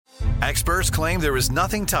Experts claim there is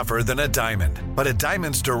nothing tougher than a diamond. But at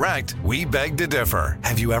Diamonds Direct, we beg to differ.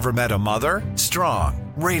 Have you ever met a mother?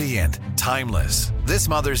 Strong, radiant, timeless. This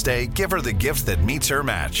Mother's Day, give her the gift that meets her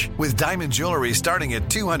match. With diamond jewelry starting at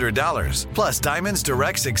 $200. Plus Diamonds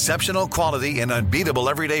Direct's exceptional quality and unbeatable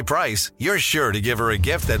everyday price, you're sure to give her a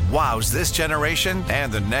gift that wows this generation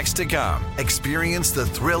and the next to come. Experience the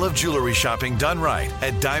thrill of jewelry shopping done right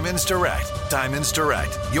at Diamonds Direct. Diamonds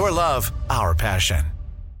Direct. Your love, our passion.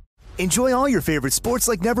 Enjoy all your favorite sports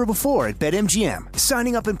like never before at BetMGM.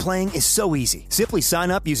 Signing up and playing is so easy. Simply sign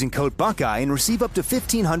up using code Buckeye and receive up to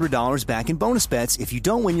 $1,500 back in bonus bets if you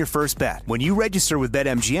don't win your first bet. When you register with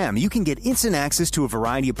BetMGM, you can get instant access to a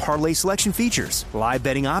variety of parlay selection features, live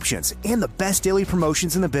betting options, and the best daily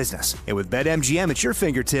promotions in the business. And with BetMGM at your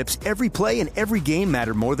fingertips, every play and every game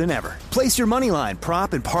matter more than ever. Place your moneyline,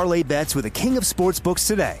 prop, and parlay bets with the king of sportsbooks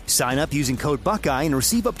today. Sign up using code Buckeye and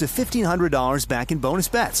receive up to $1,500 back in bonus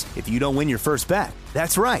bets if you don't win your first bet.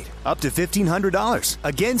 That's right, up to $1,500.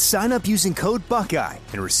 Again, sign up using code Buckeye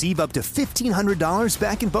and receive up to $1,500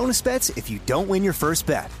 back in bonus bets if you don't win your first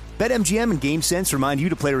bet. BetMGM and GameSense remind you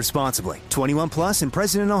to play responsibly. 21 plus and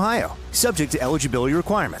present in Ohio. Subject to eligibility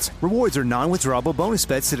requirements. Rewards are non-withdrawable bonus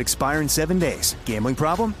bets that expire in 7 days. Gambling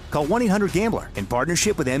problem? Call 1-800-GAMBLER in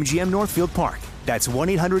partnership with MGM Northfield Park. That's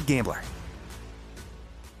 1-800-GAMBLER.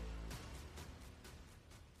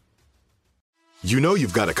 You know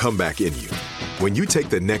you've got a comeback in you. When you take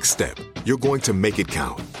the next step, you're going to make it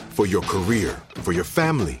count. For your career, for your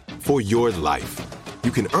family, for your life. You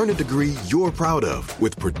can earn a degree you're proud of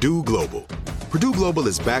with Purdue Global. Purdue Global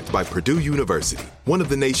is backed by Purdue University, one of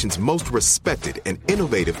the nation's most respected and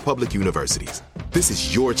innovative public universities. This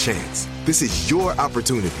is your chance. This is your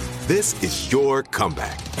opportunity. This is your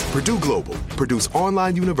comeback. Purdue Global, Purdue's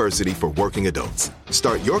online university for working adults.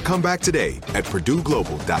 Start your comeback today at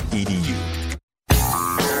purdueglobal.edu.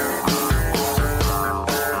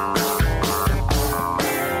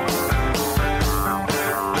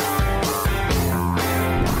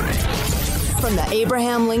 From the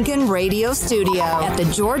Abraham Lincoln Radio Studio at the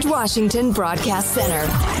George Washington Broadcast Center,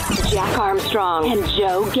 Jack Armstrong and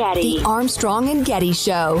Joe Getty. The Armstrong and Getty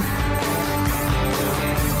Show.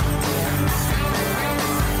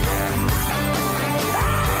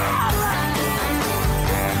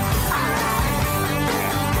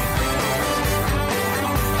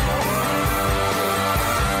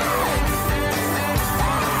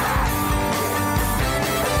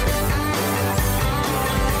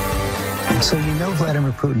 So you know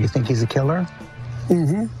Vladimir Putin. You think he's a killer?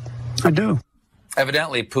 Mm-hmm. I do.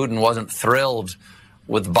 Evidently, Putin wasn't thrilled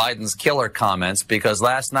with Biden's killer comments because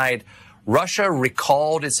last night Russia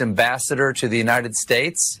recalled its ambassador to the United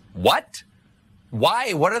States. What?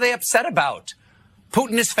 Why? What are they upset about?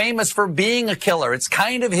 Putin is famous for being a killer. It's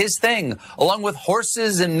kind of his thing, along with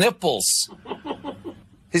horses and nipples.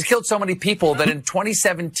 He's killed so many people that in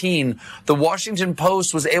 2017, the Washington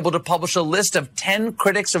Post was able to publish a list of 10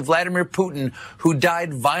 critics of Vladimir Putin who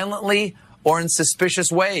died violently or in suspicious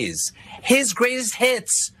ways. His greatest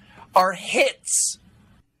hits are hits.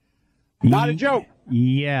 Not a joke.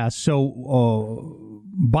 Yeah, so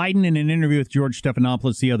Biden, in an interview with George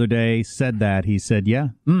Stephanopoulos the other day, said that. He said,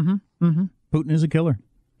 Putin is a killer.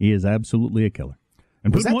 He is absolutely a killer.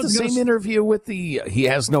 And was that the same interview with the he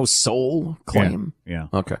has no soul claim? Yeah.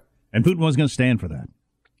 Okay. And Putin was going to stand for that.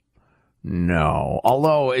 No.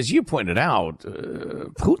 Although, as you pointed out,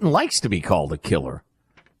 Putin likes to be called a killer.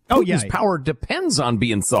 Putin's power depends on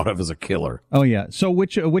being thought of as a killer. Oh, yeah. So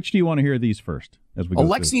which do you want to hear these first? As we go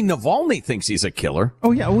Alexei Navalny thinks he's a killer. Oh,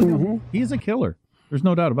 yeah. He is a killer. There's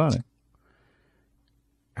no doubt about it.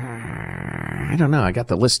 I don't know. I got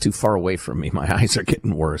the list too far away from me. My eyes are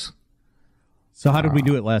getting worse. So how did we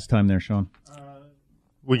do it last time there, Sean?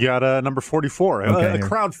 We got number 44, a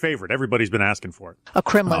crowd favorite. Everybody's been asking for it. A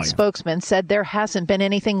Kremlin spokesman said there hasn't been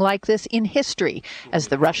anything like this in history as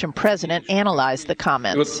the Russian president analyzed the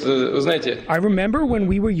comments. I remember when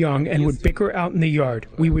we were young and would bicker out in the yard.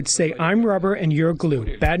 We would say, I'm rubber and you're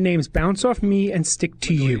glue. Bad names bounce off me and stick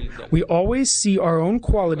to you. We always see our own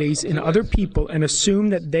qualities in other people and assume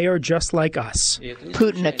that they are just like us.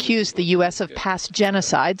 Putin accused the U.S. of past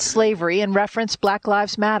genocide, slavery, and referenced Black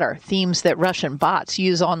Lives Matter, themes that Russian bots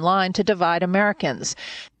use online to divide Americans.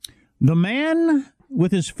 The man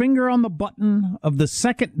with his finger on the button of the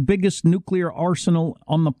second biggest nuclear arsenal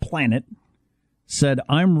on the planet said,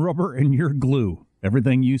 I'm rubber and you're glue.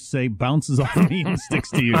 Everything you say bounces off me and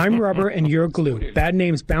sticks to you. I'm rubber and you're glue. Bad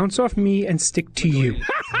names bounce off me and stick to you.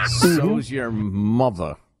 So's your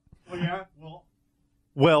mother. Oh, yeah?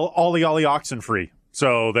 Well, Ollie oxen free.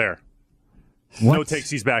 So there. No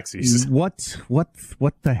takesies backsies.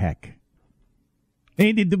 What the heck?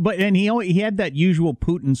 He had that usual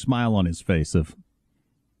Putin smile on his face of,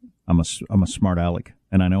 I'm a smart aleck,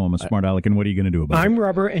 and I know I'm a smart aleck, and what are you going to do about it? I'm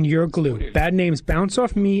rubber and you're glue. Bad names bounce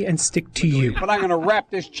off me and stick to you. But I'm going to wrap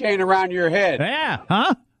this chain around your head. Yeah,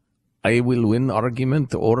 huh? I will win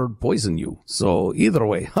argument or poison you. So either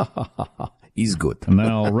way, he's good. And then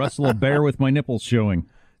I'll wrestle a bear with my nipples showing.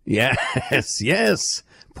 Yes.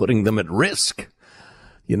 Putting them at risk.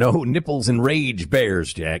 You know, nipples enrage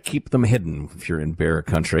bears, Jack. Keep them hidden if you're in bear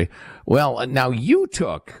country. Well, now you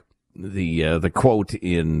took the quote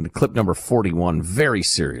in clip number 41 very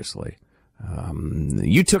seriously.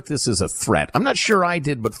 You took this as a threat. I'm not sure I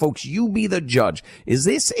did, but folks, you be the judge. Is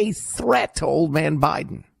this a threat to old man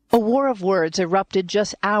Biden? A war of words erupted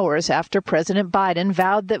just hours after President Biden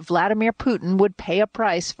vowed that Vladimir Putin would pay a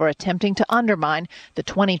price for attempting to undermine the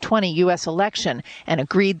 2020 U.S. election and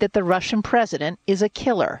agreed that the Russian president is a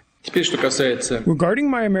killer. Regarding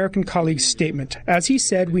my American colleague's statement, as he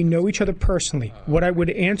said, we know each other personally. What I would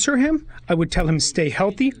answer him, I would tell him stay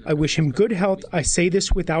healthy. I wish him good health. I say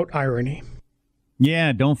this without irony.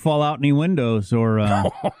 Yeah, don't fall out any windows or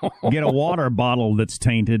get a water bottle that's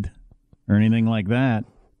tainted or anything like that.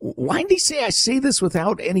 Why did he say I say this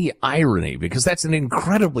without any irony? Because that's an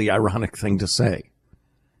incredibly ironic thing to say.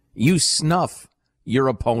 You snuff your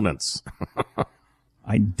opponents.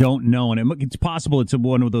 I don't know, and it's possible it's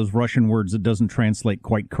one of those Russian words that doesn't translate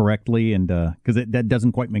quite correctly, and because that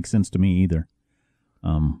doesn't quite make sense to me either.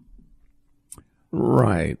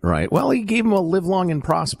 Right. Well, he gave him a live long and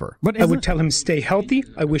prosper. But I would tell him stay healthy.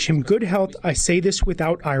 I wish him good health. I say this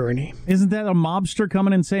without irony. Isn't that a mobster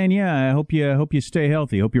coming and saying, "Yeah, I hope you stay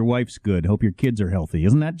healthy. Hope your wife's good. Hope your kids are healthy"?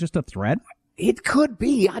 Isn't that just a threat? It could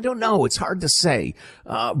be. I don't know. It's hard to say.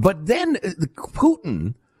 But then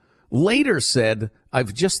Putin later said,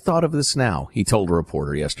 I've just thought of this now, he told a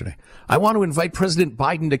reporter yesterday. I want to invite President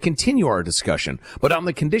Biden to continue our discussion, but on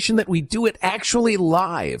the condition that we do it actually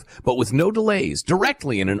live, but with no delays,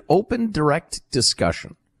 directly in an open, direct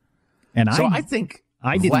discussion. And I think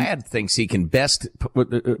Vlad thinks he can best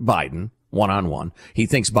Biden one-on-one. He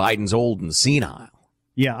thinks Biden's old and senile.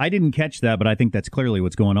 Yeah, I didn't catch that, but I think that's clearly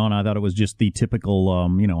what's going on. I thought it was just the typical,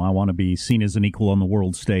 I want to be seen as an equal on the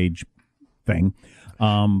world stage thing.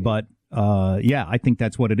 But I think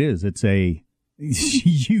that's what it is. It's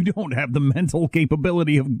you don't have the mental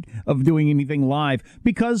capability of doing anything live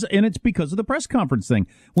because of the press conference thing.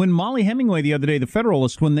 When Molly Hemingway the other day, the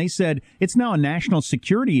Federalist, when they said it's now a national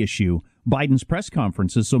security issue, Biden's press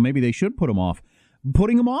conferences, so maybe they should put him off.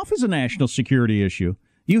 Putting him off is a national security issue.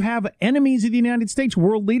 You have enemies of the United States,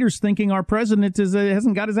 world leaders thinking our president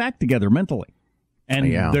hasn't got his act together mentally.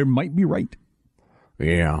 And they might be right.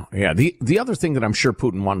 Yeah. The other thing that I'm sure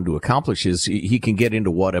Putin wanted to accomplish is he can get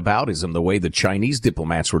into whataboutism the way the Chinese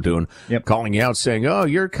diplomats were doing, calling you out saying, oh,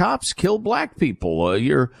 your cops kill black people.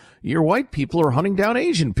 Your white people are hunting down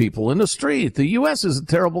Asian people in the street. The U.S. is a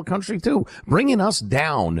terrible country, too. Bringing us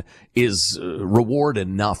down is reward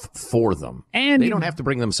enough for them. And they don't have to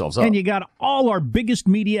bring themselves up. And you got all our biggest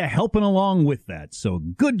media helping along with that. So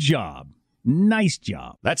good job. Nice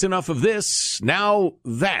job. That's enough of this. Now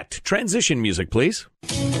that. Transition music, please.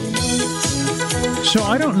 So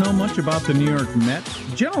I don't know much about the New York Mets.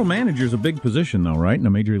 General manager's a big position, though, right? In a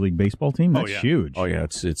Major League Baseball team? That's huge. Oh, yeah,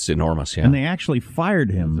 it's enormous, yeah. And they actually fired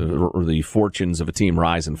him. The fortunes of a team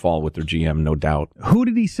rise and fall with their GM, no doubt. Who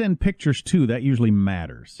did he send pictures to? That usually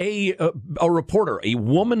matters. A reporter, a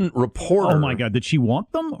woman reporter. Oh, my God. Did she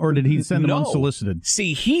want them, or did he send them unsolicited?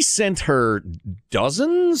 See, he sent her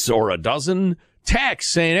dozens or a dozen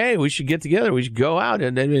texts saying, hey, we should get together, we should go out,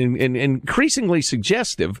 and increasingly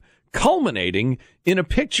suggestive, culminating in a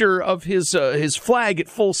picture of his flag at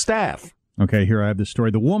full staff. Okay, here I have the story.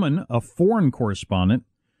 The woman, a foreign correspondent,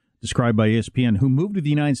 described by ESPN, who moved to the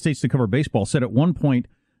United States to cover baseball, said at one point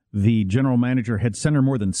the general manager had sent her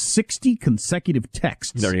more than 60 consecutive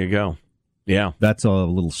texts. There you go. Yeah. That's a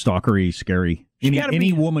little stalkery, scary.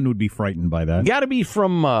 Any woman would be frightened by that. Got to be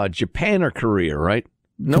from Japan or Korea, right?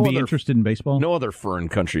 To be interested in baseball? No other foreign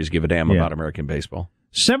countries give a damn about American baseball.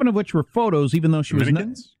 7 of which were photos, even though she was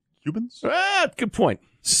Cubans? Good point.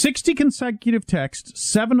 60 consecutive texts,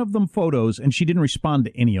 7 of them photos, and she didn't respond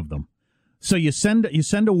to any of them. So you send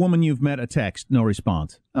a woman you've met a text, no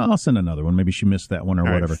response. Oh, I'll send another one. Maybe she missed that one or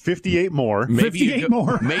whatever. 58 more. Maybe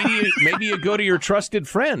you go to your trusted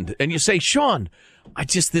friend and you say, Sean,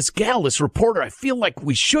 this reporter, I feel like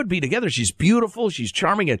we should be together. She's beautiful. She's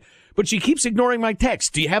charming. But she keeps ignoring my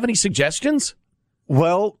text. Do you have any suggestions?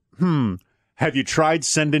 Well, have you tried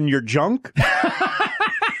sending your junk?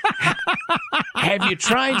 Have you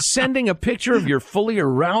tried sending a picture of your fully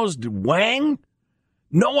aroused wang?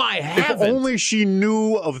 No, I haven't. If only she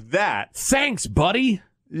knew of that. Thanks, buddy.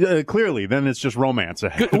 Clearly, then it's just romance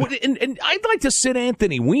ahead. And I'd like to sit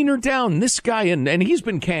Anthony Weiner down. This guy, and he's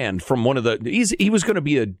been canned from one of the. He was going to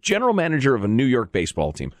be a general manager of a New York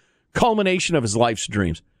baseball team. Culmination of his life's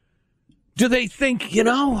dreams. Do they think,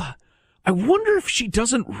 I wonder if she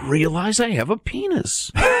doesn't realize I have a penis?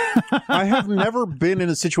 I have never been in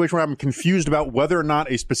a situation where I'm confused about whether or not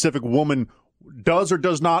a specific woman does or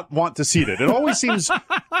does not want to see it. It always seems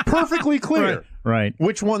perfectly clear. Right.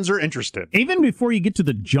 Which ones are interested. Even before you get to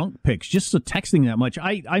the junk pics, just the texting that much.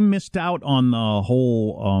 I missed out on the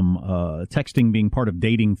whole texting being part of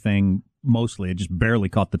dating thing mostly. I just barely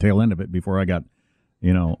caught the tail end of it before I got,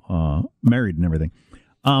 married and everything.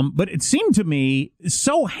 But it seemed to me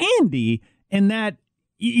so handy in that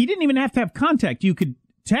you didn't even have to have contact. You could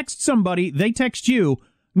text somebody, they text you,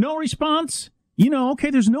 no response. Okay,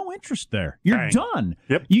 there's no interest there. You're done.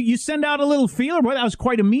 Yep. You send out a little feeler. Boy, that was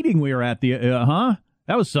quite a meeting we were at. That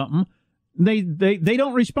was something. They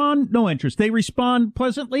don't respond, no interest. They respond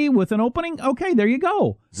pleasantly with an opening. Okay, there you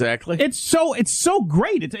go. Exactly. It's so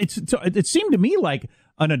great. It seemed to me like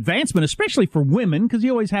an advancement, especially for women, because you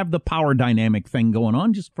always have the power dynamic thing going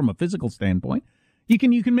on, just from a physical standpoint. You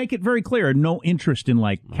can make it very clear, no interest in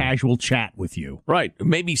casual chat with you. Right.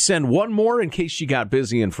 Maybe send one more in case you got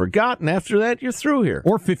busy and forgot, and after that, you're through here.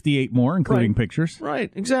 Or 58 more, including pictures. Right,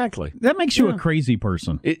 exactly. That makes you a crazy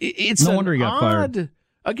person. It's no wonder you got fired.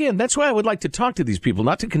 Again, that's why I would like to talk to these people,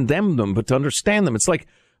 not to condemn them, but to understand them. It's like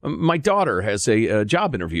my daughter has a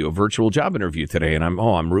job interview, a virtual job interview today, and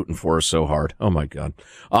I'm rooting for her so hard. Oh, my God.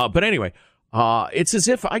 But anyway, it's as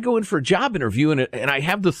if I go in for a job interview, and I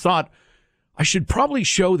have the thought, I should probably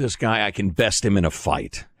show this guy I can best him in a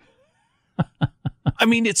fight. I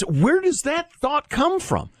mean, where does that thought come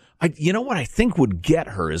from? You know what I think would get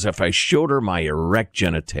her is if I showed her my erect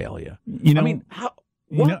genitalia. How?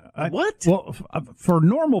 What? Well, for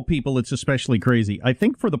normal people, it's especially crazy. I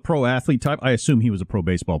think for the pro athlete type, I assume he was a pro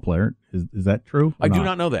baseball player. Is that true? I do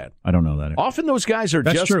not know that. I don't know that. Often those guys are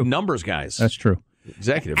just numbers guys. That's true.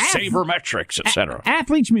 Executive, sabermetrics, etc.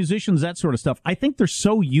 Athletes, musicians, that sort of stuff. I think they're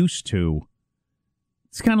so used to.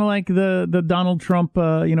 It's kind of like the Donald Trump,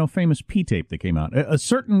 famous P tape that came out. A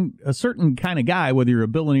certain kind of guy, whether you're a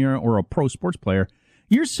billionaire or a pro sports player,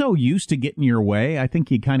 you're so used to getting your way. I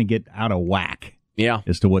think you kind of get out of whack. Yeah,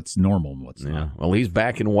 as to what's normal and what's not. Well, he's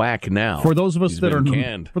back in whack now. For those of us that are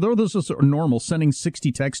canned. For those of us that are normal, sending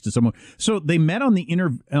 60 texts to someone. So they met on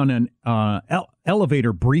an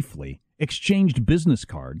elevator briefly, exchanged business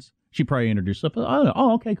cards. She probably introduced herself.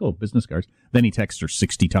 Oh, okay, cool, business cards. Then he texts her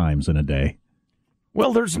 60 times in a day.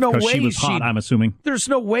 Well, there's no way she was hot, I'm assuming. There's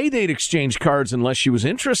no way they'd exchange cards unless she was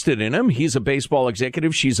interested in him. He's a baseball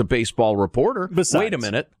executive. She's a baseball reporter. Besides, wait a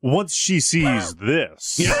minute. Once she sees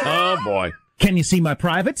this. Oh, boy. Can you see my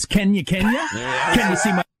privates? Can you? Can you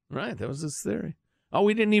see my... Right, that was his theory. Oh,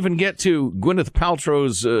 we didn't even get to Gwyneth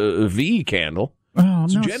Paltrow's V candle. Oh,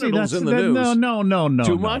 no, genitals in the news. No.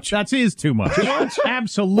 Too much? That is too much. Too much?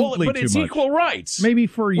 Absolutely but too it's much. Equal rights. Maybe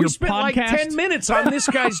for your we spent podcast. like 10 minutes on this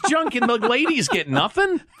guy's junk and the ladies get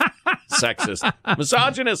nothing? Sexist.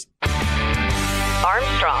 Misogynist.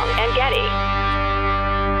 Armstrong and Getty.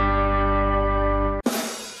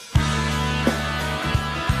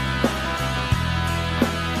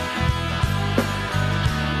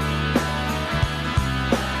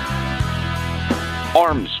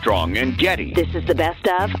 Armstrong and Getty. This is the best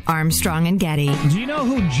of Armstrong and Getty. Do you know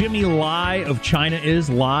who Jimmy Lai of China is?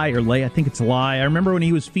 Lai or Lei? I think it's Lai. I remember when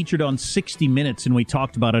he was featured on 60 Minutes, and we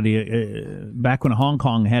talked about it back when Hong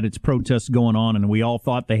Kong had its protests going on, and we all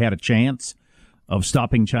thought they had a chance of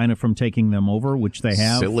stopping China from taking them over, which they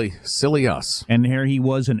have. Silly us. And here he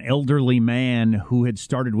was, an elderly man who had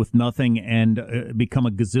started with nothing and become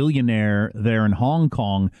a gazillionaire there in Hong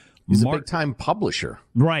Kong. He's a big-time publisher.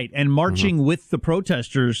 Right, and marching with the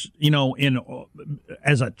protesters,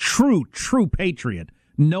 as a true patriot,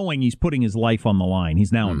 knowing he's putting his life on the line.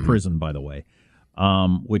 He's now in prison, by the way,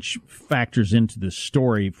 which factors into this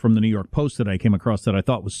story from the New York Post that I came across that I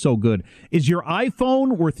thought was so good. Is your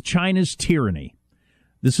iPhone worth China's tyranny?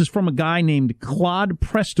 This is from a guy named Claude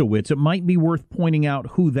Prestowitz. It might be worth pointing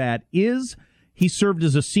out who that is. He served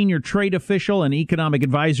as a senior trade official and economic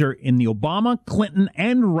advisor in the Obama, Clinton,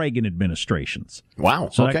 and Reagan administrations. Wow.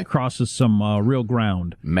 So that crosses some real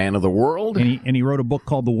ground. Man of the world. And he wrote a book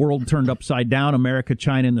called The World Turned Upside Down, America,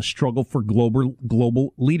 China, and the Struggle for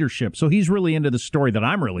Global Leadership. So he's really into the story that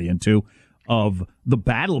I'm really into of the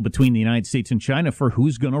battle between the United States and China for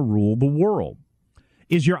who's going to rule the world.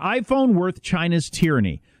 Is your iPhone worth China's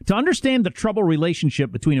tyranny? To understand the troubled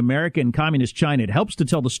relationship between America and communist China, it helps to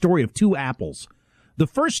tell the story of two apples. The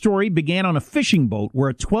first story began on a fishing boat where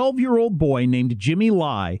a 12-year-old boy named Jimmy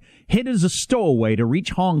Lai hid as a stowaway to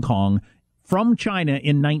reach Hong Kong from China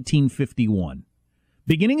in 1951.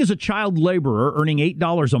 Beginning as a child laborer earning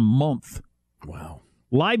 $8 a month. Wow.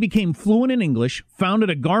 Lai became fluent in English, founded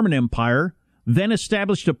a garment empire, then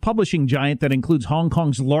established a publishing giant that includes Hong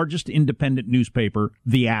Kong's largest independent newspaper,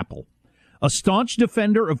 The Apple. A staunch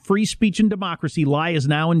defender of free speech and democracy, Lai is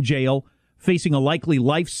now in jail, facing a likely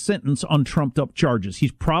life sentence on trumped-up charges.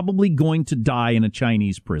 He's probably going to die in a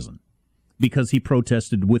Chinese prison because he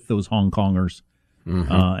protested with those Hong Kongers,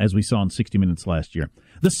 as we saw in 60 Minutes last year.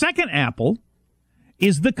 The second Apple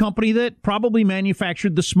is the company that probably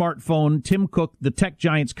manufactured the smartphone Tim Cook, the tech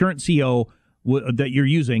giant's current CEO, that you're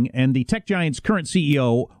using. And the tech giant's current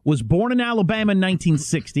CEO was born in Alabama in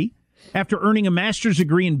 1960. After earning a master's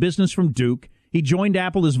degree in business from Duke, he joined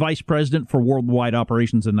Apple as vice president for worldwide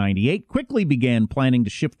operations in 98, quickly began planning to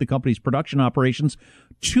shift the company's production operations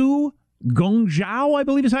to Guangzhou, I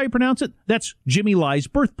believe is how you pronounce it. That's Jimmy Lai's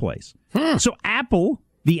birthplace. So Apple,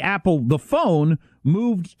 the phone,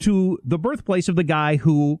 moved to the birthplace of the guy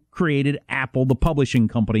who created Apple, the publishing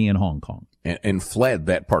company in Hong Kong. And fled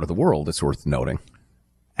that part of the world, it's worth noting.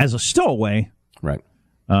 As a stowaway. Right.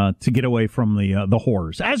 To get away from the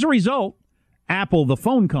horrors. As a result, Apple, the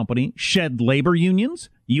phone company, shed labor unions,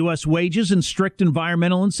 U.S. wages, and strict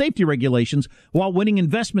environmental and safety regulations while winning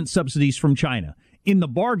investment subsidies from China. In the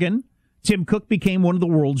bargain, Tim Cook became one of the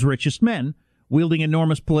world's richest men, wielding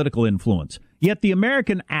enormous political influence. Yet the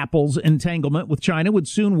American Apple's entanglement with China would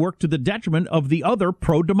soon work to the detriment of the other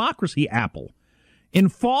pro-democracy Apple. In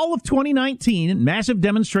fall of 2019, massive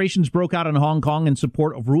demonstrations broke out in Hong Kong in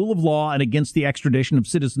support of rule of law and against the extradition of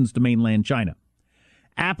citizens to mainland China.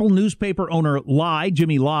 Apple newspaper owner Lai,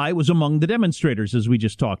 Jimmy Lai, was among the demonstrators, as we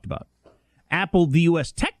just talked about. Apple, the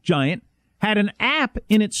U.S. tech giant, had an app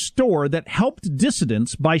in its store that helped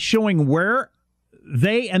dissidents by showing where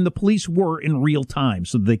they and the police were in real time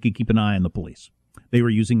so that they could keep an eye on the police. They were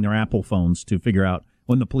using their Apple phones to figure out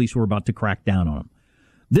when the police were about to crack down on them.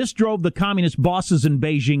 This drove the communist bosses in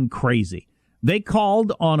Beijing crazy. They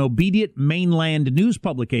called on obedient mainland news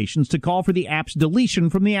publications to call for the app's deletion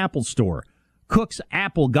from the Apple Store. Cook's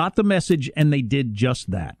Apple got the message, and they did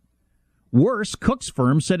just that. Worse, Cook's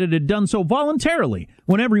firm said it had done so voluntarily,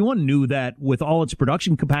 when everyone knew that, with all its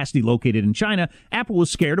production capacity located in China, Apple was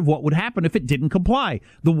scared of what would happen if it didn't comply.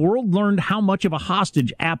 The world learned how much of a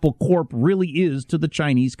hostage Apple Corp really is to the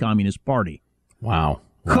Chinese Communist Party. Wow.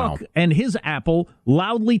 Cook and his Apple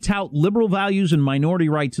loudly tout liberal values and minority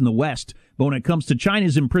rights in the West, but when it comes to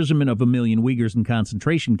China's imprisonment of 1 million Uyghurs in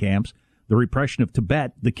concentration camps, the repression of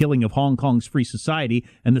Tibet, the killing of Hong Kong's free society,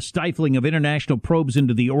 and the stifling of international probes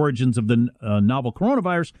into the origins of the novel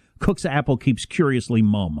coronavirus, Cook's Apple keeps curiously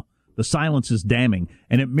mum. The silence is damning,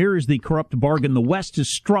 and it mirrors the corrupt bargain the West has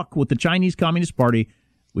struck with the Chinese Communist Party,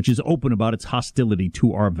 which is open about its hostility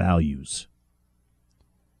to our values.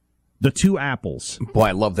 The two apples. Boy,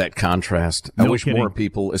 I love that contrast. I wish more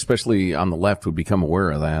people, especially on the left, would become aware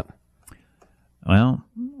of that. Well,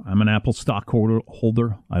 I'm an Apple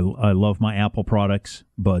stockholder. I love my Apple products,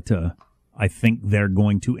 but I think they're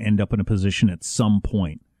going to end up in a position at some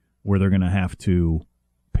point where they're going to have to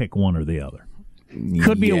pick one or the other.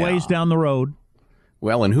 Could be a ways down the road.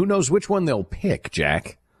 Well, and who knows which one they'll pick,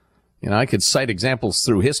 Jack. You know, I could cite examples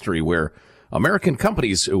through history where American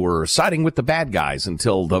companies were siding with the bad guys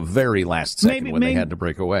until the very last second when they had to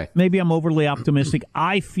break away. Maybe I'm overly optimistic.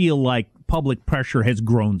 I feel like public pressure has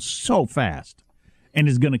grown so fast and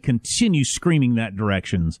is going to continue screaming that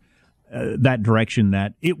direction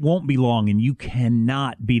that it won't be long, and you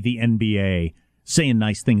cannot be the NBA saying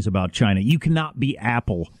nice things about China. You cannot be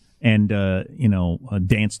Apple and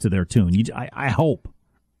dance to their tune. I hope.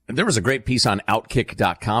 There was a great piece on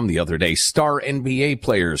Outkick.com the other day. Star NBA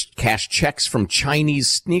players cash checks from Chinese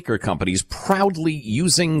sneaker companies proudly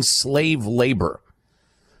using slave labor.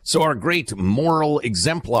 So our great moral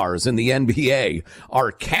exemplars in the NBA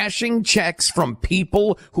are cashing checks from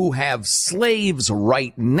people who have slaves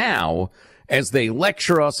right now as they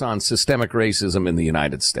lecture us on systemic racism in the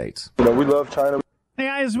United States. You know, we love China. Hey,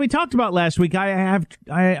 as we talked about last week, I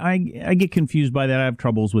get confused by that. I have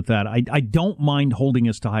troubles with that. I don't mind holding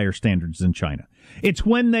us to higher standards than China. It's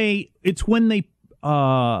when they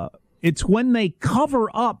cover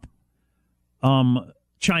up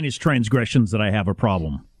China's transgressions that I have a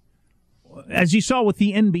problem. As you saw with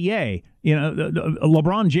the NBA,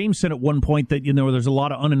 LeBron James said at one point that there's a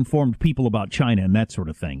lot of uninformed people about China and that sort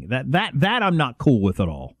of thing. That I'm not cool with at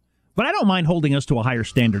all. But I don't mind holding us to a higher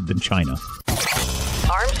standard than China.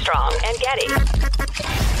 Armstrong and Getty.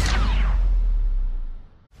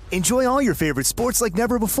 Enjoy all your favorite sports like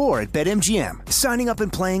never before at BetMGM. Signing up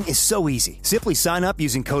and playing is so easy. Simply sign up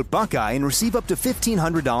using code Buckeye and receive up to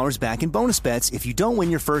 $1,500 back in bonus bets if you don't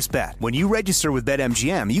win your first bet. When you register with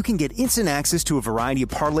BetMGM, you can get instant access to a variety of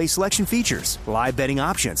parlay selection features, live betting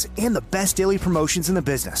options, and the best daily promotions in the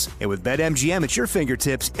business. And with BetMGM at your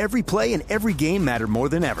fingertips, every play and every game matter more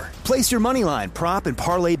than ever. Place your moneyline, prop, and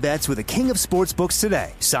parlay bets with the king of sportsbooks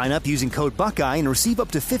today. Sign up using code Buckeye and receive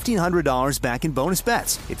up to $1,500 back in bonus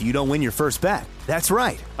bets if you don't win your first bet. That's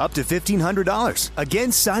right, up to $1,500.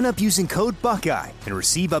 Again, sign up using code Buckeye and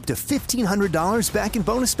receive up to $1,500 back in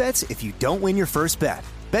bonus bets if you don't win your first bet.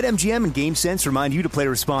 BetMGM and GameSense remind you to play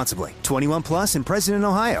responsibly. 21 plus and present in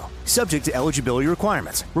Ohio. Subject to eligibility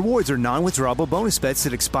requirements. Rewards are non-withdrawable bonus bets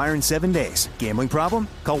that expire in 7 days. Gambling problem?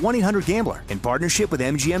 Call 1-800-GAMBLER in partnership with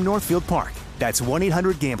MGM Northfield Park. That's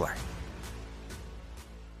 1-800-GAMBLER.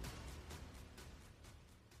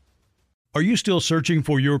 Are you still searching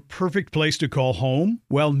for your perfect place to call home?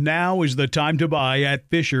 Well, now is the time to buy at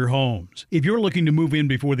Fisher Homes. If you're looking to move in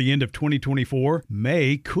before the end of 2024,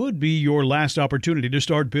 May could be your last opportunity to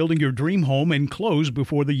start building your dream home and close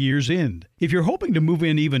before the year's end. If you're hoping to move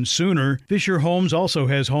in even sooner, Fisher Homes also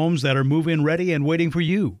has homes that are move-in ready and waiting for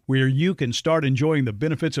you, where you can start enjoying the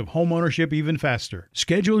benefits of homeownership even faster.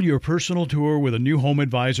 Schedule your personal tour with a new home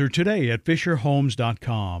advisor today at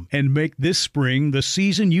FisherHomes.com and make this spring the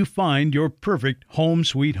season you find your perfect home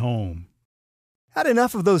sweet home. Had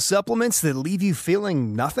enough of those supplements that leave you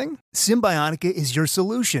feeling nothing? Symbiotica is your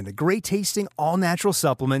solution to great-tasting, all-natural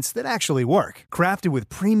supplements that actually work. Crafted with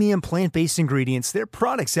premium plant-based ingredients, their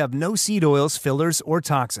products have no seed oils, fillers, or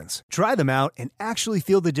toxins. Try them out and actually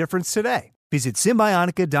feel the difference today. Visit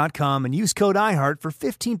Symbiotica.com and use code IHEART for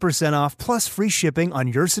 15% off plus free shipping on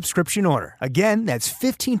your subscription order. Again, that's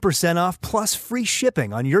 15% off plus free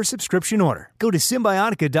shipping on your subscription order. Go to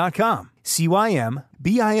Symbiotica.com,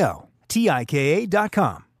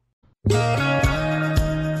 Symbiotika.com.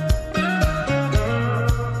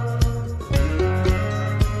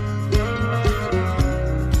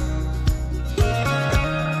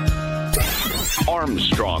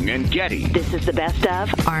 Armstrong and Getty. This is the best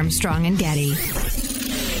of Armstrong and Getty.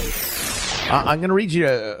 I'm going to read you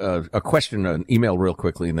a question, an email real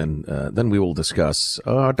quickly, and then we will discuss.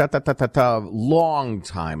 Long-time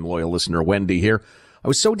loyal listener Wendy here. I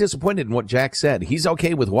was so disappointed in what Jack said. He's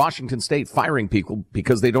okay with Washington State firing people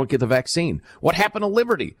because they don't get the vaccine. What happened to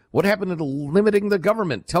liberty? What happened to limiting the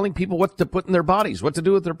government, telling people what to put in their bodies, what to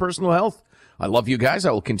do with their personal health? I love you guys. I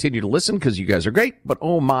will continue to listen because you guys are great. But,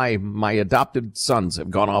 oh, my adopted sons have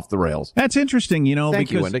gone off the rails. That's interesting, Thank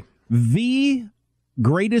because you, Wendy. The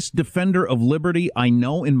greatest defender of liberty I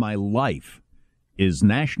know in my life is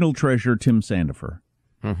national treasure Tim Sandifer.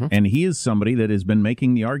 Mm-hmm. And he is somebody that has been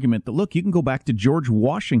making the argument that, look, you can go back to George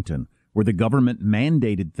Washington, where the government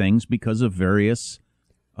mandated things because of various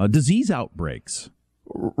disease outbreaks.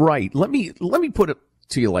 Right. Let me put it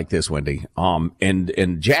to you like this, Wendy.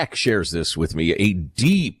 And Jack shares this with me, a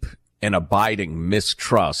deep and abiding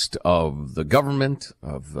mistrust of the government,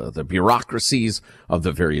 of the bureaucracies, of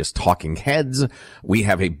the various talking heads. We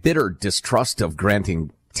have a bitter distrust of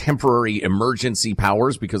granting temporary emergency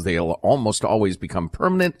powers because they'll almost always become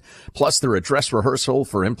permanent. Plus, they're a dress rehearsal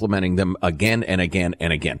for implementing them again and again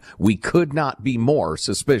and again. We could not be more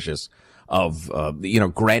suspicious of,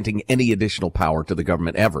 granting any additional power to the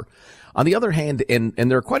government ever. On the other hand, and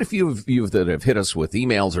there are quite a few of you that have hit us with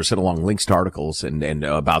emails or sent along links to articles and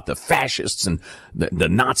about the fascists and the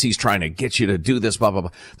Nazis trying to get you to do this, blah, blah,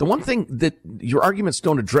 blah. The one thing that your arguments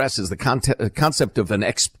don't address is the concept of an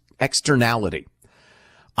externality.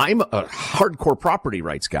 I'm a hardcore property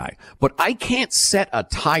rights guy, but I can't set a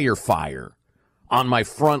tire fire on my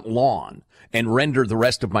front lawn and render the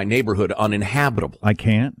rest of my neighborhood uninhabitable. I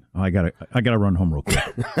can't. I gotta run home real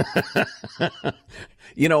quick.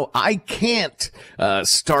 I can't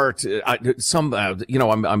start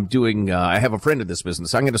I'm doing. I have a friend in this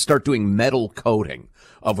business. I'm going to start doing metal coating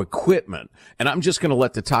of equipment, and I'm just going to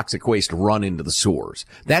let the toxic waste run into the sewers.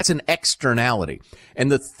 That's an externality.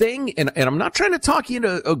 And the thing, and I'm not trying to talk you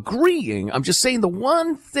into agreeing. I'm just saying the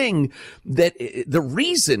one thing that the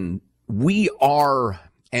reason we are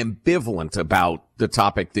ambivalent about the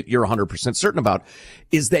topic that you're 100% certain about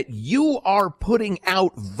is that you are putting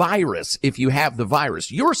out virus if you have the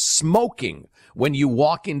virus. You're smoking when you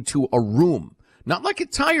walk into a room. Not like a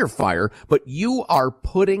tire fire, but you are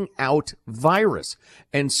putting out virus.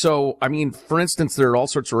 And so, I mean, for instance, there are all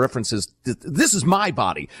sorts of references. This is my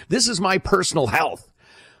body. This is my personal health.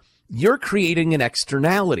 You're creating an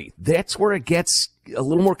externality. That's where it gets a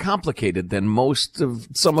little more complicated than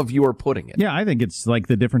some of you are putting it. Yeah, I think it's like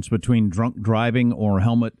the difference between drunk driving or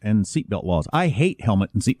helmet and seatbelt laws. I hate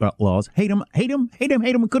helmet and seatbelt laws. Hate them.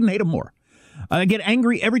 Couldn't hate them more. I get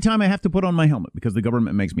angry every time I have to put on my helmet because the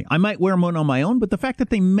government makes me. I might wear one on my own, but the fact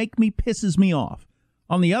that they make me pisses me off.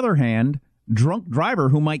 On the other hand, drunk driver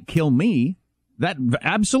who might kill me, that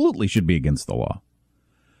absolutely should be against the law.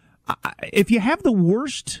 If you have the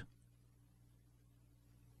worst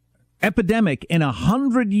epidemic in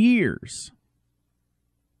 100 years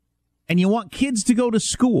and you want kids to go to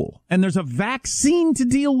school and there's a vaccine to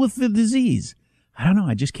deal with the disease, I don't know.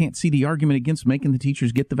 I just can't see the argument against making the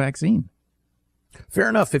teachers get the vaccine. Fair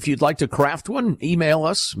enough. If you'd like to craft one, email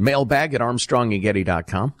us,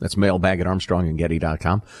 mailbag@armstrongandgetty.com. That's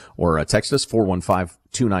mailbag@armstrongandgetty.com. Or text us,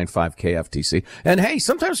 415-295-KFTC. And hey,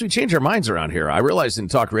 sometimes we change our minds around here. I realize in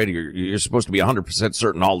talk radio, you're supposed to be 100%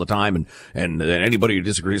 certain all the time, and anybody who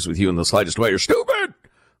disagrees with you in the slightest way, you're stupid!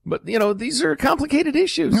 But, these are complicated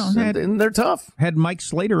issues, and they're tough. Had Mike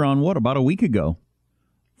Slater on, about a week ago?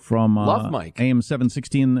 From Love Mike. AM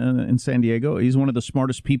 760 in San Diego. He's one of the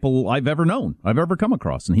smartest people I've ever known, I've ever come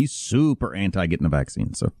across, and he's super anti-getting the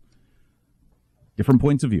vaccine. So, different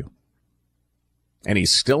points of view. And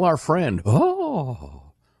he's still our friend. Oh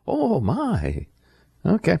my.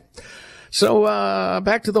 Okay. So,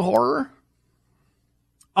 back to the horror?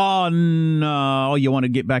 Oh, no. You want to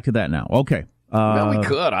get back to that now? Okay. Well, we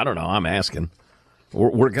could. I don't know. I'm asking.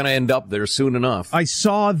 We're going to end up there soon enough. I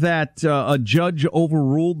saw that a judge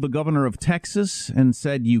overruled the governor of Texas and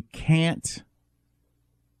said you can't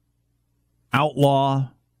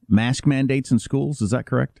outlaw mask mandates in schools. Is that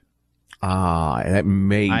correct? That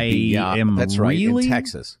may be. That's right, in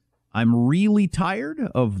Texas. I'm really tired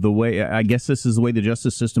of the way, I guess this is the way the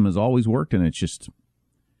justice system has always worked, and it's just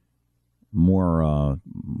more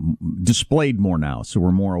displayed more now, so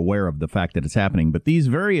we're more aware of the fact that it's happening. But these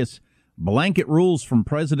various blanket rules from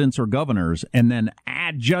presidents or governors, and then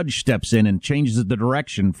a judge steps in and changes the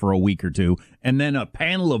direction for a week or two, and then a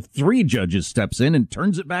panel of 3 judges steps in and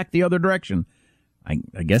turns it back the other direction. I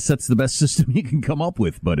guess that's the best system you can come up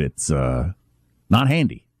with, but it's not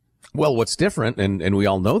handy. Well, what's different, and we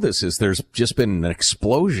all know this, is there's just been an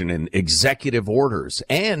explosion in executive orders,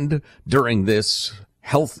 and during this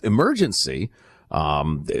health emergency,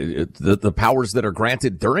 the powers that are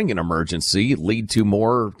granted during an emergency lead to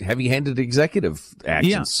more heavy-handed executive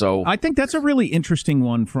actions. Yeah. So I think that's a really interesting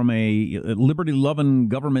one from a liberty-loving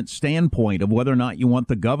government standpoint of whether or not you want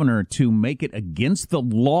the governor to make it against the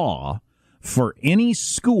law for any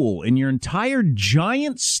school in your entire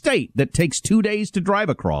giant state that takes 2 days to drive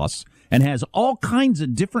across and has all kinds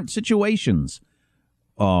of different situations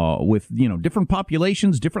with, different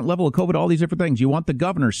populations, different level of COVID, all these different things. You want the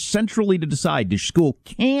governor centrally to decide the school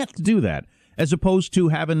can't do that, as opposed to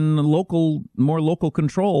having more local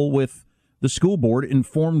control with the school board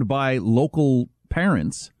informed by local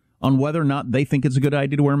parents on whether or not they think it's a good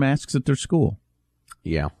idea to wear masks at their school.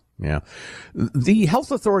 Yeah. The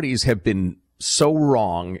health authorities have been so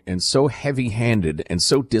wrong and so heavy-handed and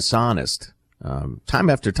so dishonest.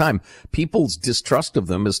 Time after time, people's distrust of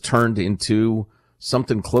them has turned into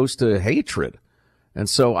something close to hatred. And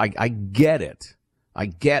so I get it. I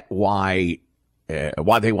get why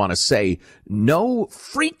they want to say no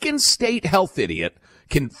freaking state health idiot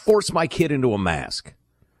can force my kid into a mask.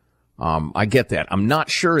 I get that. I'm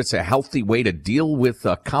not sure it's a healthy way to deal with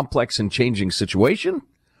a complex and changing situation.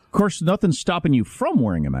 Of course, nothing's stopping you from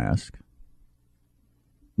wearing a mask.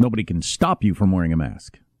 Nobody can stop you from wearing a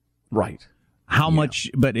mask. Right. How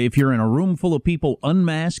much, but if you're in a room full of people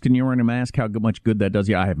unmasked and you're wearing a mask, how much good that does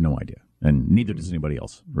you, I have no idea. And neither does anybody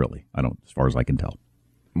else, really. I don't, as far as I can tell.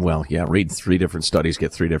 Well, yeah, read 3 different studies,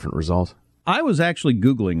 get 3 different results. I was actually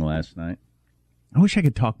Googling last night. I wish I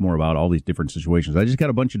could talk more about all these different situations. I just got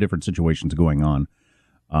a bunch of different situations going on.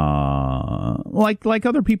 Like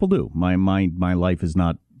other people do. My life is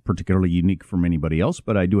not particularly unique from anybody else,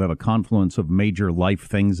 but I do have a confluence of major life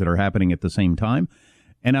things that are happening at the same time.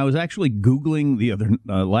 And I was actually Googling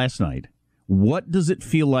last night, what does it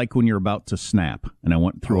feel like when you're about to snap? And I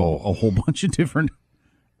went through a whole bunch of different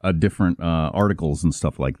articles and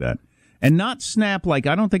stuff like that. And not snap like,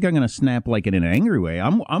 I don't think I'm going to snap like in an angry way.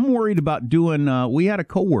 I'm worried about doing, we had a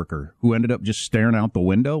coworker who ended up just staring out the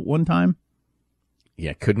window one time.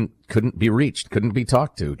 Yeah, couldn't be reached, couldn't be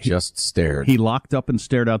talked to, just stared. He locked up and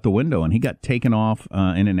stared out the window, and he got taken off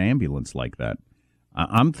in an ambulance like that.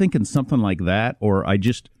 I'm thinking something like that, or I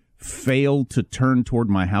just failed to turn toward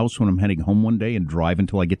my house when I'm heading home one day and drive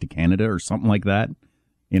until I get to Canada or something like that.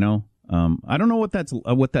 I don't know what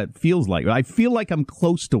that feels like. I feel like I'm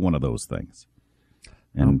close to one of those things.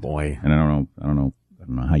 And, oh boy! And I don't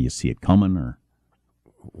know how you see it coming, or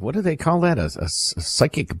what do they call that? A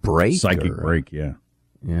psychic break? Psychic break, yeah.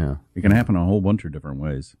 Yeah. It can happen a whole bunch of different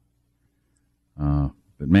ways.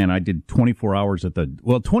 But man, I did 24 hours at the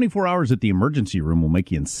 24 hours at the emergency room will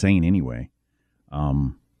make you insane anyway.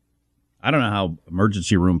 I don't know how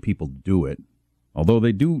emergency room people do it, although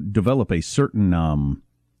they do develop a certain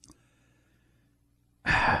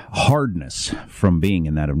hardness from being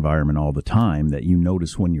in that environment all the time that you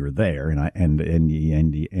notice when you're there,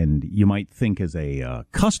 and you might think as a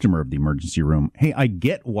customer of the emergency room, hey, I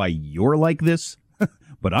get why you're like this,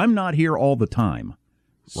 but I'm not here all the time.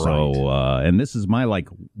 So, and this is my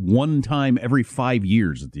one time every 5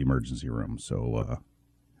 years at the emergency room. So,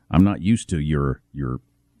 I'm not used to your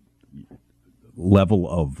level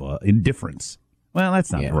of indifference. Well,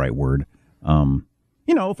 that's not the right word. I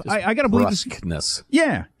got to believe brusqueness.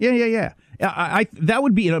 Yeah. That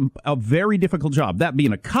would be a very difficult job. That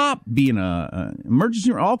being a cop, being a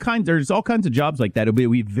emergency, there's all kinds of jobs like that. It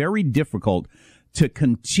would be very difficult to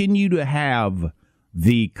continue to have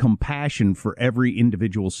the compassion for every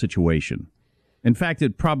individual situation. In fact,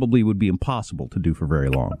 it probably would be impossible to do for very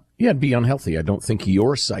long. Yeah, it'd be unhealthy. I don't think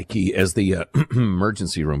your psyche as the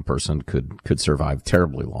emergency room person could survive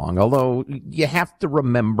terribly long. Although you have to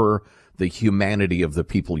remember the humanity of the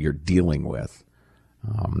people you're dealing with.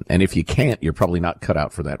 And if you can't, you're probably not cut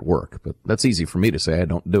out for that work. But that's easy for me to say. I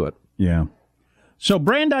don't do it. Yeah. So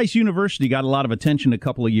Brandeis University got a lot of attention a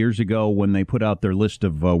couple of years ago when they put out their list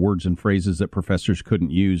of words and phrases that professors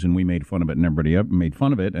couldn't use, and we made fun of it, and everybody made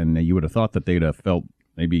fun of it, and you would have thought that they'd have felt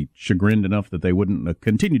maybe chagrined enough that they wouldn't have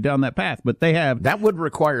continued down that path, but they have. That would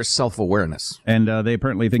require self-awareness. And they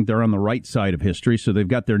apparently think they're on the right side of history, so they've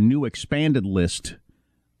got their new expanded list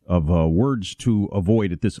of words to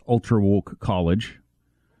avoid at this ultra-woke college.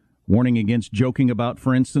 Warning against joking about,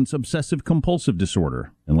 for instance, obsessive-compulsive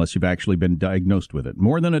disorder, unless you've actually been diagnosed with it.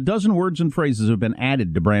 More than a dozen words and phrases have been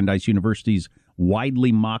added to Brandeis University's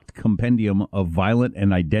widely mocked compendium of violent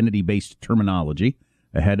and identity-based terminology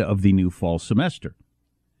ahead of the new fall semester.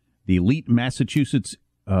 The elite Massachusetts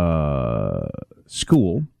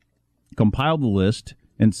school compiled the list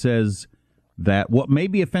and says that what may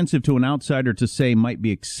be offensive to an outsider to say might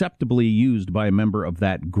be acceptably used by a member of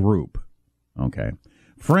that group. Okay.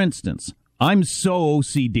 For instance, I'm so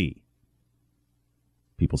OCD.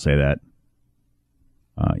 People say that.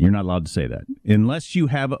 You're not allowed to say that. Unless you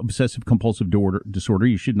have obsessive-compulsive disorder,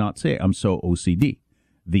 you should not say, I'm so OCD.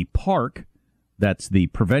 The PARC, that's the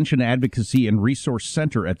Prevention, Advocacy, and Resource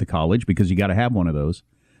Center at the college, because you got to have one of those,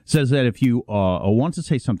 says that if you want to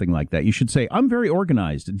say something like that, you should say, I'm very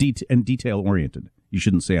organized and detail-oriented. You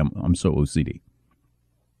shouldn't say, I'm so OCD,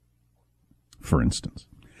 for instance.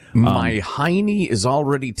 My hiney is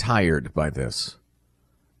already tired by this.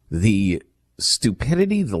 The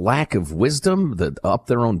stupidity, the lack of wisdom, the up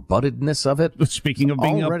their own buttedness of it. Speaking of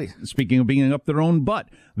being up their own butt,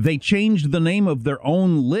 they changed the name of their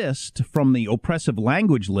own list from the oppressive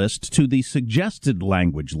language list to the suggested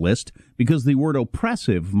language list because the word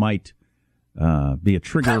oppressive might be a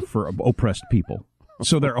trigger for oppressed people.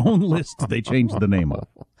 So their own list, they changed the name of.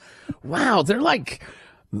 Wow, they're like...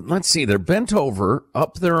 Let's see, they're bent over,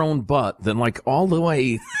 up their own butt, then all the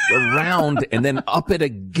way around, and then up it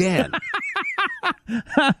again.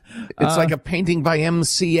 It's like a painting by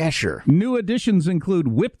M.C. Escher. New additions include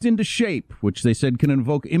whipped into shape, which they said can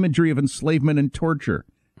invoke imagery of enslavement and torture.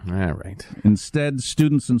 All right. Instead,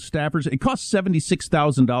 students and staffers, it costs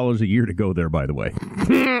 $76,000 a year to go there, by the way.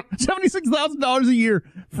 $76,000 a year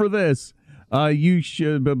for this.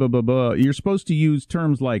 You're supposed to use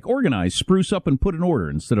terms like organize, spruce up, and put in order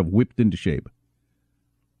instead of whipped into shape.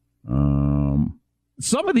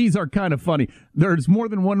 Some of these are kind of funny. There's more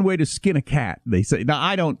than one way to skin a cat, they say. Now,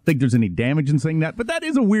 I don't think there's any damage in saying that, but that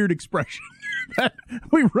is a weird expression that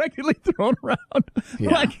we regularly throw around.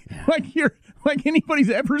 Yeah. Like anybody's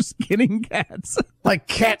ever skinning cats. Like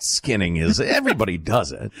cat skinning is, everybody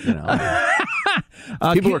does it, you know.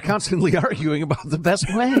 People are constantly arguing about the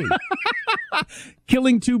best way.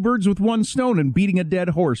 Killing two birds with one stone and beating a dead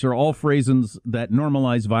horse are all phrases that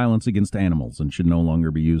normalize violence against animals and should no longer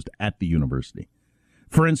be used at the university.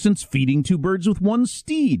 For instance, feeding two birds with one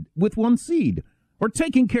seed, or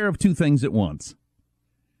taking care of two things at once.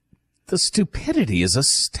 The stupidity is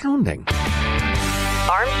astounding.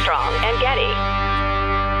 Armstrong and Getty.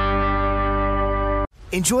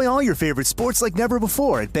 Enjoy all your favorite sports like never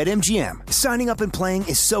before at BetMGM. Signing up and playing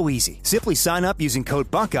is so easy. Simply sign up using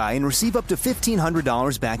code Buckeye and receive up to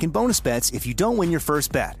 $1,500 back in bonus bets if you don't win your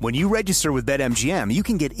first bet. When you register with BetMGM, you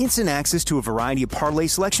can get instant access to a variety of parlay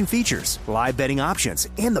selection features, live betting options,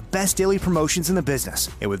 and the best daily promotions in the business.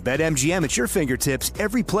 And with BetMGM at your fingertips,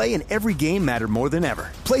 every play and every game matter more than ever.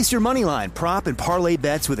 Place your moneyline, prop, and parlay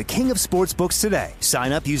bets with the king of sportsbooks today.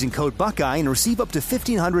 Sign up using code Buckeye and receive up to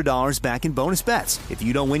 $1,500 back in bonus bets if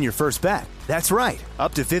you don't win your first bet. That's right,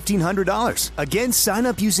 up to $1,500. Again, sign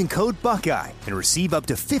up using code Buckeye and receive up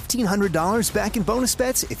to $1,500 back in bonus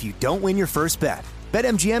bets if you don't win your first bet.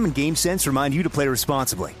 BetMGM and GameSense remind you to play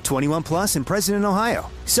responsibly. 21 plus and present in Ohio.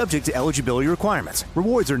 Subject to eligibility requirements.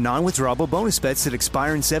 Rewards are non-withdrawable bonus bets that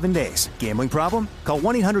expire in 7 days. Gambling problem? Call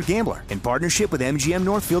 1-800-GAMBLER in partnership with MGM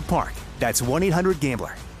Northfield Park. That's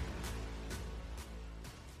 1-800-GAMBLER.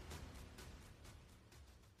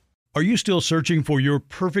 Are you still searching for your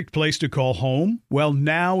perfect place to call home? Well,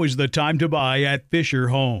 now is the time to buy at Fisher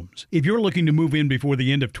Homes. If you're looking to move in before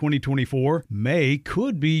the end of 2024, May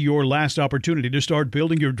could be your last opportunity to start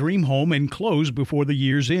building your dream home and close before the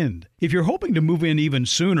year's end. If you're hoping to move in even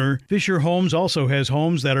sooner, Fisher Homes also has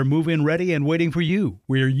homes that are move-in ready and waiting for you,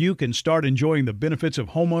 where you can start enjoying the benefits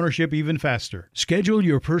of homeownership even faster. Schedule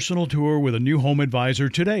your personal tour with a new home advisor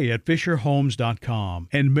today at FisherHomes.com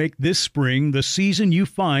and make this spring the season you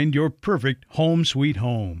find your perfect home sweet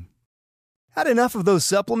home. Had enough of those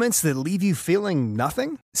supplements that leave you feeling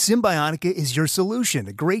nothing? Symbiotica is your solution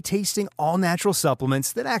to great-tasting, all-natural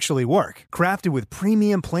supplements that actually work. Crafted with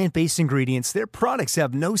premium plant-based ingredients, their products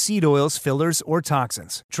have no seed oils, fillers, or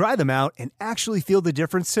toxins. Try them out and actually feel the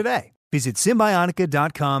difference today. Visit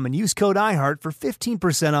Symbiotica.com and use code IHEART for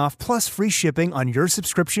 15% off plus free shipping on your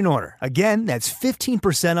subscription order. Again, that's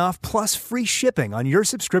 15% off plus free shipping on your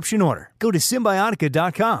subscription order. Go to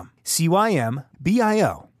Symbiotica.com,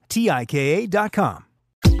 Symbiotika.com.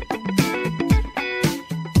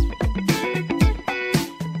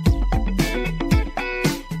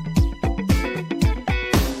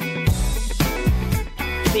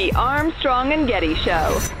 The Armstrong and Getty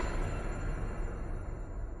Show.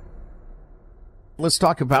 Let's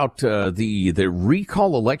talk about the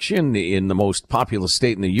recall election in the most populous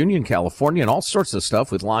state in the Union, California, and all sorts of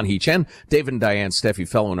stuff with Lan He-Chen, David and Diane Steffi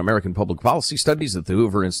Fellow in American Public Policy Studies at the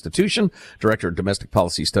Hoover Institution, Director of Domestic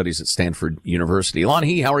Policy Studies at Stanford University. Lan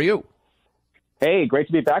He, how are you? Hey, great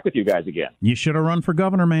to be back with you guys again. You should have run for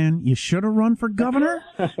governor, man. You should have run for governor.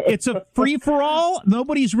 It's a free-for-all.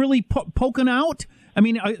 Nobody's really poking out. I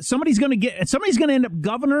mean, somebody's going to end up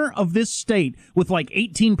governor of this state with like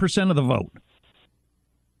 18% of the vote.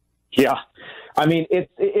 Yeah. I mean,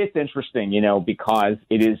 it's interesting, because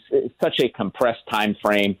it's such a compressed time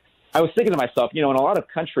frame. I was thinking to myself, in a lot of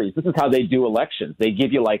countries, this is how they do elections. They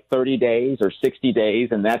give you like 30 days or 60 days,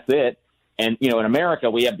 and that's it. And, in America,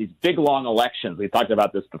 we have these big, long elections. We talked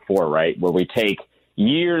about this before, right, where we take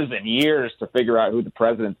years and years to figure out who the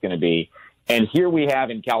president's going to be. And here we have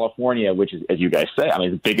in California, which is, as you guys say,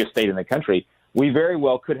 the biggest state in the country, we very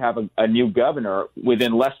well could have a new governor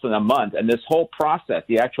within less than a month. And this whole process,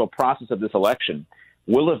 the actual process of this election,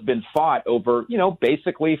 will have been fought over,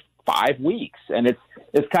 basically 5 weeks. And it's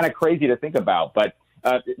kind of crazy to think about. But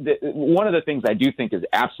one of the things I do think is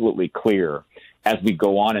absolutely clear as we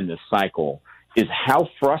go on in this cycle is how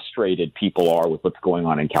frustrated people are with what's going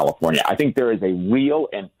on in California. I think there is a real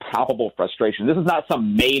and palpable frustration. This is not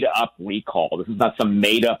some made-up recall. This is not some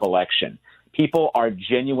made-up election. People are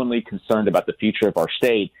genuinely concerned about the future of our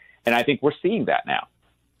state, and I think we're seeing that now.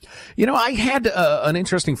 I had an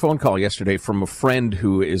interesting phone call yesterday from a friend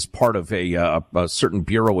who is part of a certain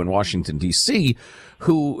bureau in Washington, D.C.,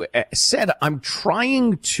 who said, I'm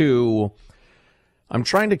trying to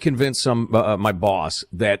convince my boss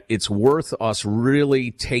that it's worth us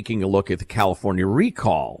really taking a look at the California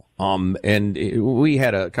recall. And we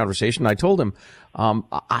had a conversation. I told him,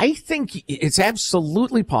 I think it's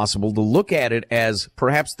absolutely possible to look at it as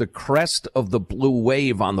perhaps the crest of the blue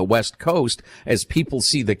wave on the West Coast as people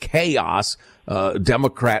see the chaos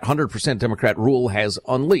 100% Democrat rule has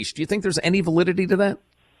unleashed. Do you think there's any validity to that?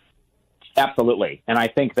 Absolutely. And I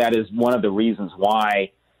think that is one of the reasons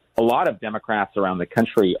why a lot of Democrats around the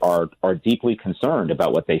country are deeply concerned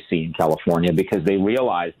about what they see in California, because they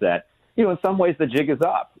realize that, in some ways the jig is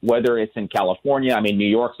up, whether it's in California. New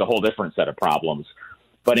York's a whole different set of problems.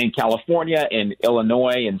 But in California, in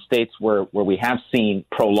Illinois, in states where we have seen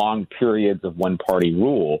prolonged periods of one-party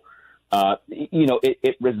rule,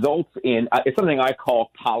 it results in it's something I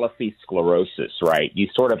call policy sclerosis, right? You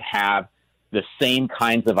sort of have the same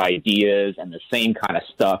kinds of ideas and the same kind of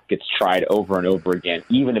stuff gets tried over and over again,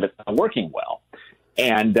 even if it's not working well.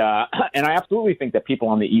 And I absolutely think that people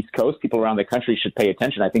on the East Coast, people around the country should pay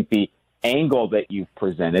attention. I think the angle that you've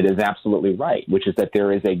presented is absolutely right, which is that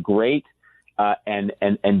there is a great and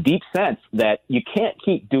deep sense that you can't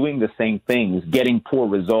keep doing the same things, getting poor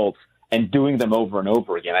results, and doing them over and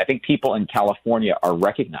over again. I think people in California are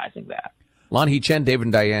recognizing that. Lanhee Chen, David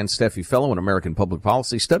and Diane Steffi Fellow in American Public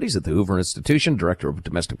Policy Studies at the Hoover Institution, Director of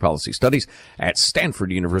Domestic Policy Studies at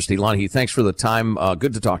Stanford University. Lanhee, thanks for the time.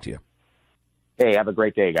 Good to talk to you. Hey, have a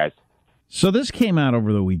great day, guys. So this came out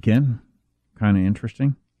over the weekend. Kind of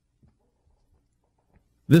interesting.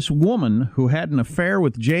 This woman who had an affair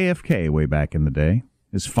with JFK way back in the day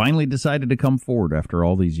has finally decided to come forward after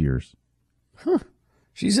all these years. Huh.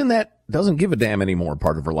 She's in that doesn't give a damn anymore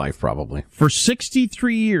part of her life, probably. For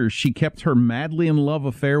 63 years, she kept her madly in love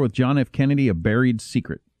affair with John F. Kennedy a buried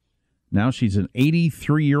secret. Now she's an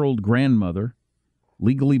 83-year-old grandmother,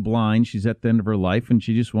 legally blind. She's at the end of her life, and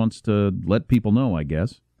she just wants to let people know, I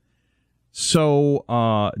guess. So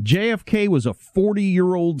JFK was a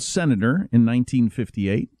 40-year-old senator in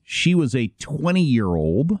 1958. She was a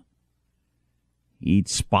 20-year-old. He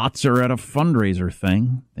spots her at a fundraiser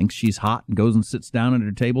thing, thinks she's hot, and goes and sits down at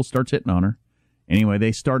her table, starts hitting on her. Anyway,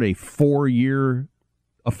 they start a 4-year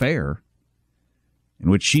affair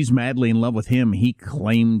in which she's madly in love with him. He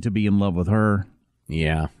claimed to be in love with her.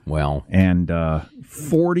 Yeah, well. And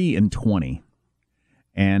 40 and 20.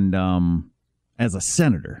 And as a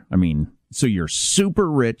senator, I mean, so you're super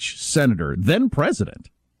rich senator, then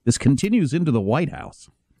president. This continues into the White House.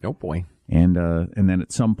 Oh, boy. And then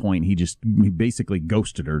at some point, he basically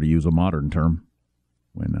ghosted her, to use a modern term,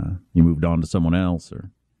 when he moved on to someone else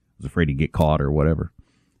or was afraid he'd get caught or whatever.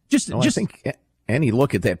 I think any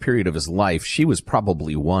look at that period of his life, she was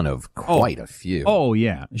probably one of quite a few. Oh,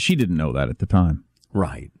 yeah. She didn't know that at the time.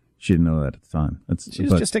 Right. She didn't know that at the time. She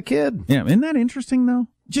was just a kid. Yeah. Isn't that interesting, though?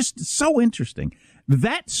 Just so interesting.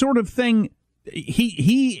 That sort of thing.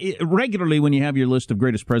 He regularly, when you have your list of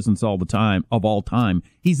greatest presidents of all time,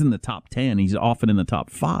 he's in the top 10. He's often in the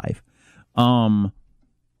top 5.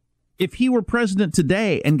 If he were president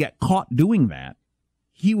today and got caught doing that,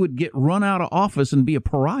 he would get run out of office and be a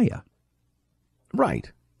pariah.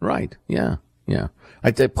 Right. Yeah.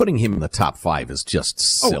 Putting him in the top 5 is just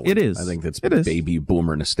silly. Oh, it is. I think that's baby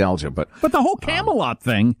boomer nostalgia. But the whole Camelot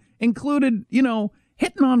thing included,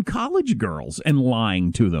 hitting on college girls and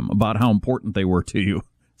lying to them about how important they were to you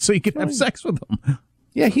so you could have sex with them.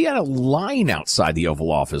 Yeah, he had a line outside the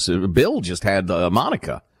Oval Office. Bill just had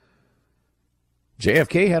Monica.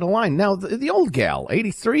 JFK had a line. Now, the old gal,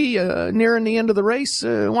 83, nearing the end of the race,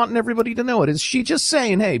 wanting everybody to know it. Is she just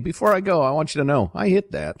saying, hey, before I go, I want you to know, I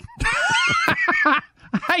hit that.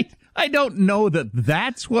 I don't know that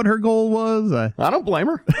that's what her goal was. I don't blame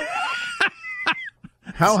her.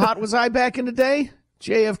 How hot was I back in the day?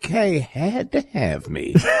 JFK had to have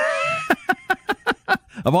me.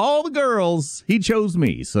 Of all the girls, he chose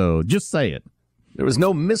me, so just say it. There was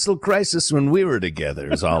no missile crisis when we were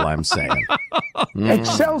together, is all I'm saying.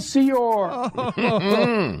 Excelsior!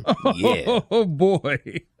 Yeah. Oh, boy.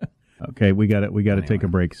 Okay, we got to take a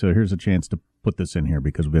break, so here's a chance to put this in here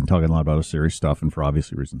because we've been talking a lot about serious stuff and for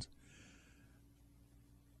obvious reasons.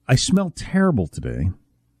 I smell terrible today.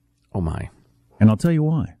 Oh, my. And I'll tell you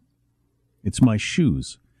why. It's my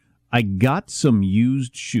shoes. I got some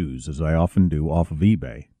used shoes, as I often do, off of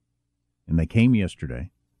eBay. And they came yesterday.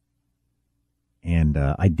 And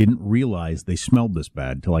I didn't realize they smelled this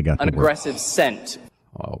bad till I got to work. An aggressive scent.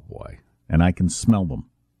 Oh, boy. And I can smell them.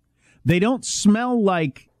 They don't smell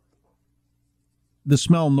like the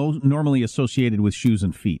smell normally associated with shoes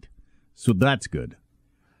and feet. So that's good.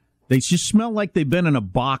 They just smell like they've been in a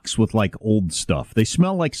box with, like, old stuff. They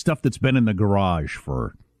smell like stuff that's been in the garage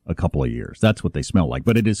for a couple of years. That's what they smell like,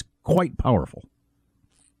 but it is quite powerful.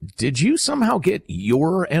 Did you somehow get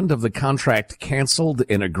your end of the contract canceled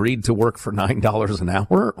and agreed to work for $9 an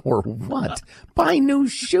hour, or what? Buy new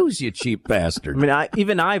shoes, you cheap bastard. I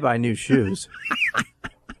mean, I buy new shoes.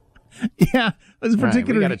 Yeah, it's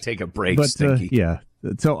particularly. We got to take a break, but, Stinky. Yeah,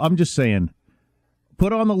 so I'm just saying,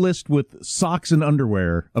 put on the list with socks and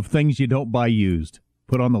underwear of things you don't buy used.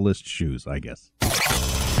 Put on the list shoes, I guess.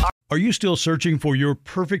 Are you still searching for your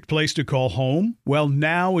perfect place to call home? Well,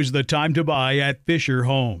 now is the time to buy at Fisher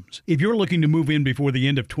Homes. If you're looking to move in before the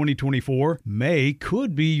end of 2024, May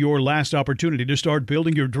could be your last opportunity to start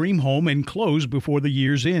building your dream home and close before the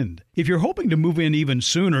year's end. If you're hoping to move in even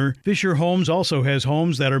sooner, Fisher Homes also has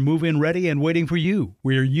homes that are move-in ready and waiting for you,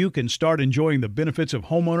 where you can start enjoying the benefits of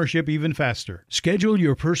homeownership even faster. Schedule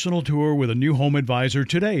your personal tour with a new home advisor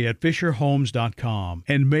today at FisherHomes.com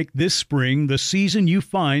and make this spring the season you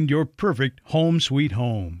find your perfect home sweet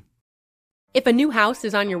home. If a new house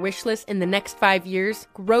is on your wish list in the next 5 years,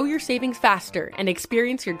 grow your savings faster and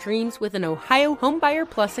experience your dreams with an Ohio Homebuyer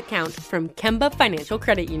Plus account from Kemba Financial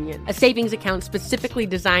Credit Union. A savings account specifically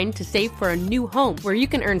designed to save for a new home, where you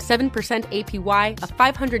can earn 7% APY,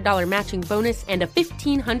 a $500 matching bonus, and a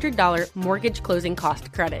 $1,500 mortgage closing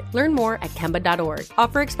cost credit. Learn more at Kemba.org.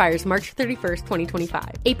 Offer expires March 31st, 2025.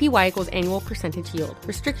 APY equals annual percentage yield.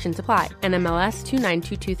 Restrictions apply. NMLS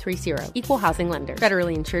 292230. Equal housing lender.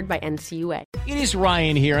 Federally insured by NCUA. It is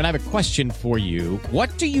Ryan here, and I have a question for you.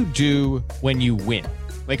 What do you do when you win?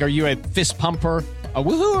 Like, are you a fist pumper, a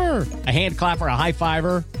woo-hooer, a hand clapper, a high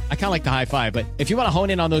fiver? I kind of like the high five, but if you want to hone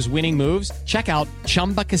in on those winning moves, check out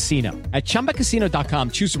Chumba Casino. At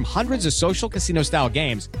ChumbaCasino.com, choose from hundreds of social casino-style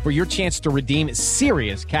games for your chance to redeem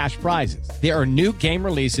serious cash prizes. There are new game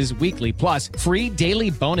releases weekly, plus free daily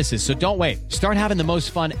bonuses. So don't wait. Start having the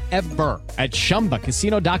most fun ever at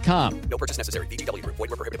ChumbaCasino.com. No purchase necessary. VGW Group. Void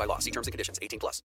where prohibited by law. See terms and conditions. 18+.